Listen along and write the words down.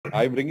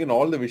I bring in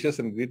all the wishes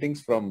and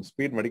greetings from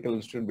Speed Medical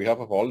Institute on behalf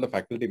of all the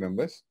faculty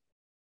members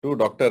to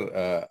Dr.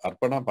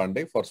 Arpana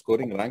Pandey for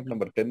scoring rank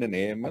number 10 in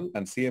AML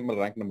and CML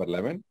rank number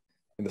 11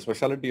 in the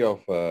specialty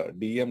of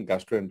DM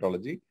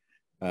Gastroenterology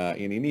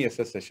in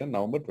ini-cet session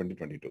November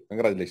 2022.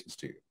 Congratulations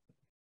to you.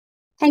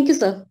 Thank you,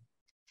 sir.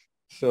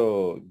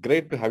 So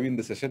great to have you in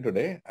the session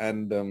today,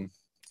 and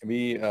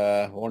we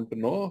want to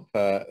know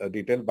a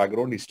detailed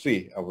background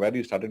history of where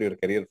you started your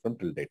career from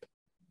till date.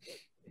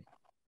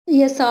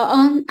 Yes, sir.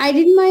 I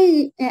did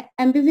my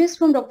MBBS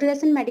from Dr.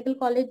 S.N. Medical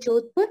College,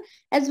 Jodhpur,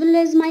 as well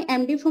as my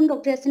MD from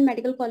Dr. S.N.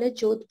 Medical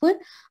College, Jodhpur.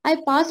 I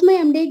passed my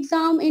MD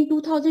exam in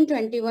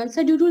 2021.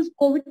 So due to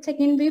COVID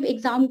second wave,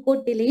 exam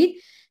got delayed.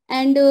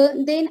 And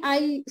then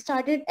I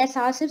started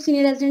SRCF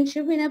senior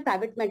residentship in a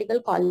private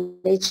medical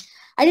college.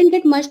 I didn't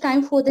get much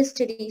time for the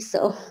studies,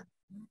 so.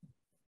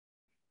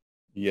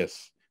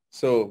 Yes.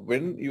 So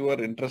when your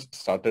interest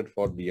started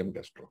for DM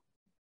Gastro?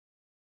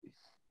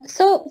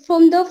 So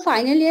from the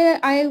final year,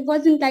 I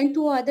was inclined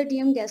to other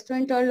DM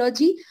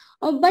Gastroenterology,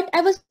 but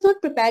I was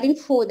not preparing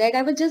for that.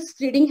 I was just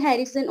reading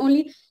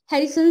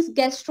Harrison's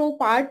gastro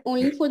part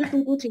only for the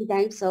 2 to 3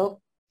 times, sir.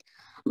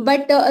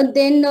 But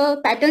then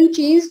pattern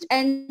changed,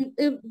 and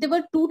there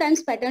were 2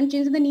 times pattern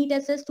changed in the NEET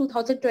SS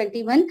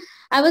 2021.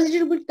 I was a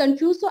little bit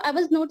confused, so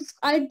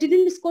I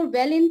didn't score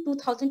well in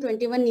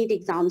 2021 NEET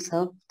exams,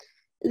 sir.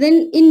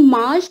 Then in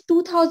March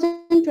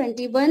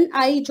 2021,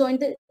 I joined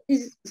the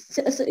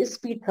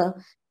Speed, sir.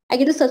 I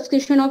get a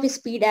subscription of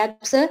Speed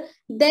app, sir.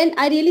 Then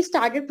I really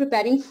started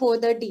preparing for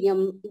the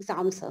DM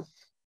exam, sir.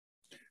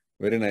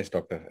 Very nice,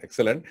 doctor.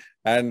 Excellent.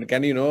 And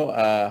can you know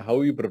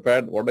how you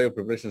prepared? What are your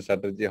preparation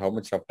strategy? How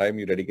much of time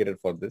you dedicated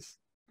for this?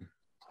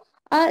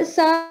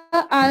 Sir,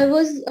 I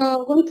was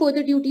going for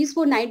the duties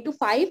for 9 to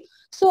 5.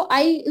 So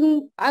I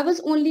was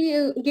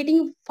only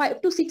getting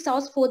 5 to 6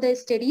 hours for the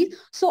studies.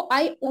 So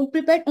I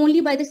prepared only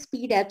by the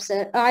Speed app,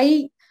 sir.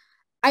 I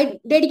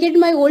dedicated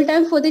my whole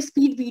time for the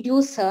Speed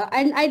videos, sir,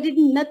 and I did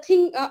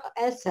nothing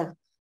else, sir.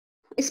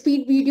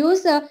 Speed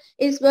videos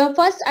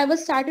first I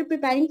was started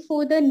preparing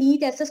for the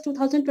NEET SS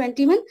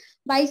 2021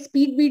 by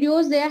Speed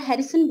videos. They are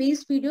Harrison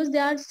based videos. They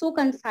are so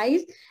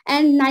concise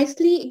and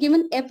nicely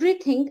given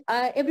everything.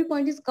 Every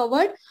point is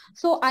covered.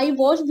 So I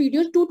watched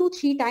videos 2 to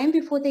 3 times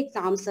before the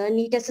exams, sir,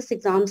 NEET SS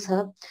exams,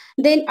 sir.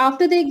 Then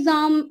after the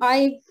exam,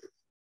 I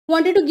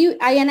wanted to give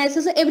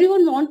INISS.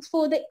 Everyone wants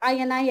for the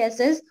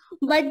INISS,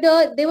 but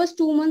there was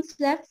 2 months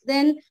left.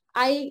 Then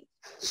I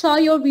saw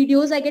your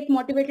videos. I get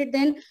motivated.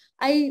 Then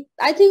I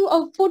think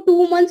for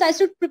 2 months I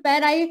should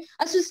prepare. I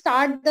should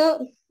start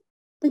the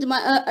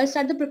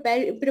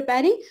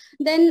preparing.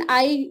 Then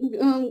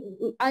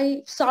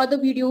I saw the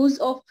videos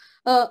of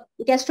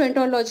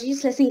gastroenterology,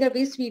 Schlesinger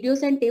based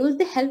videos and tables.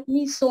 They helped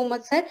me so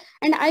much, sir.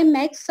 And I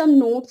make some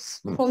notes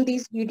from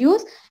these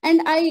videos,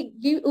 and I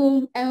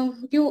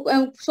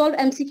solve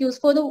MCQs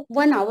for the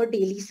 1 hour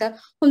daily, sir,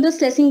 from the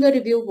Schlesinger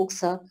review book,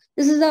 sir.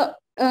 This is a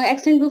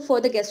excellent book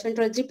for the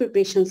gastroenterology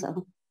preparation, sir.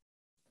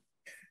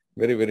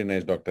 Very, very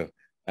nice, doctor.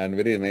 And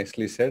very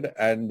nicely said.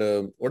 And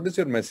what is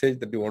your message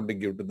that you want to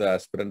give to the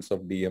aspirants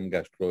of DM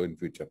Gastro in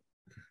future?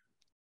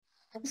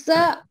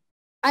 Sir,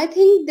 I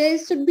think there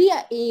should be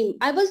an aim.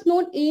 I was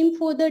not aim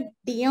for the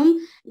DM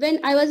when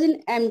I was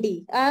in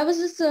MD. I was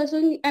just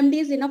saying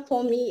MD is enough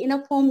for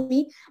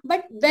me.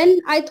 But when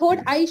I thought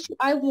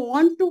I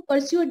want to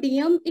pursue a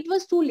DM, it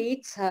was too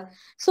late, sir.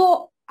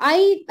 So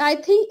I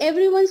think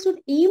everyone should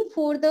aim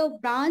for the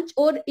branch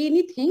or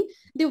anything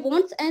they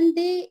want, and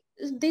they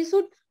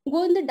should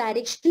go in the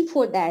direction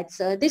for that,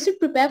 sir. They should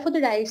prepare for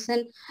the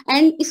direction,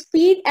 and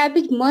Speed app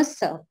is must,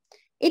 sir.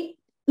 It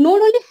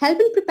not only help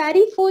in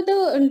preparing for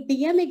the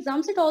DM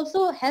exams, it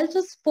also helps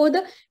us for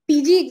the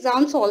PG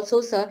exams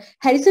also, sir.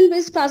 Harrison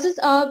based classes,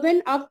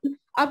 when after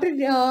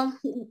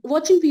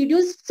watching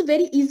videos, it's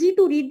very easy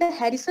to read the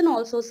Harrison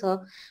also, sir.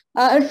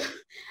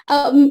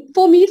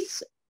 For me,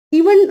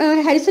 even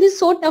Harrison is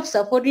so tough,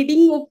 sir, for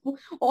reading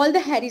all the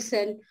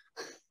Harrison.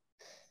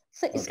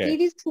 So okay.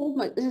 Speed is so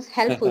much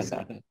helpful,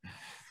 sir.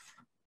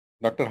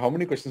 Doctor, how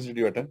many questions did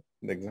you attend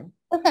in the exam?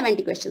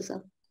 70 questions,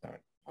 sir.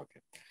 Okay.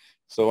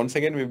 So once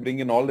again, we bring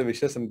in all the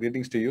wishes and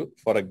greetings to you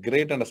for a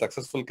great and a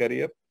successful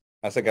career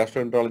as a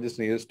gastroenterologist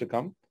in years to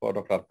come for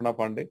Dr. Arpana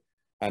Pandey,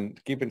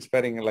 and keep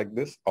inspiring like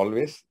this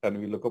always. And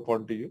we look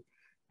upon to you,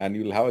 and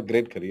you'll have a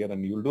great career,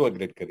 and you'll do a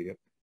great career.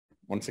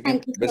 Once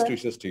again, best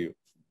wishes to you.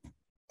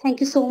 Thank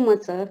you so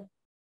much, sir.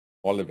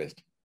 All the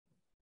best.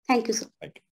 Thank you, sir. Thank you.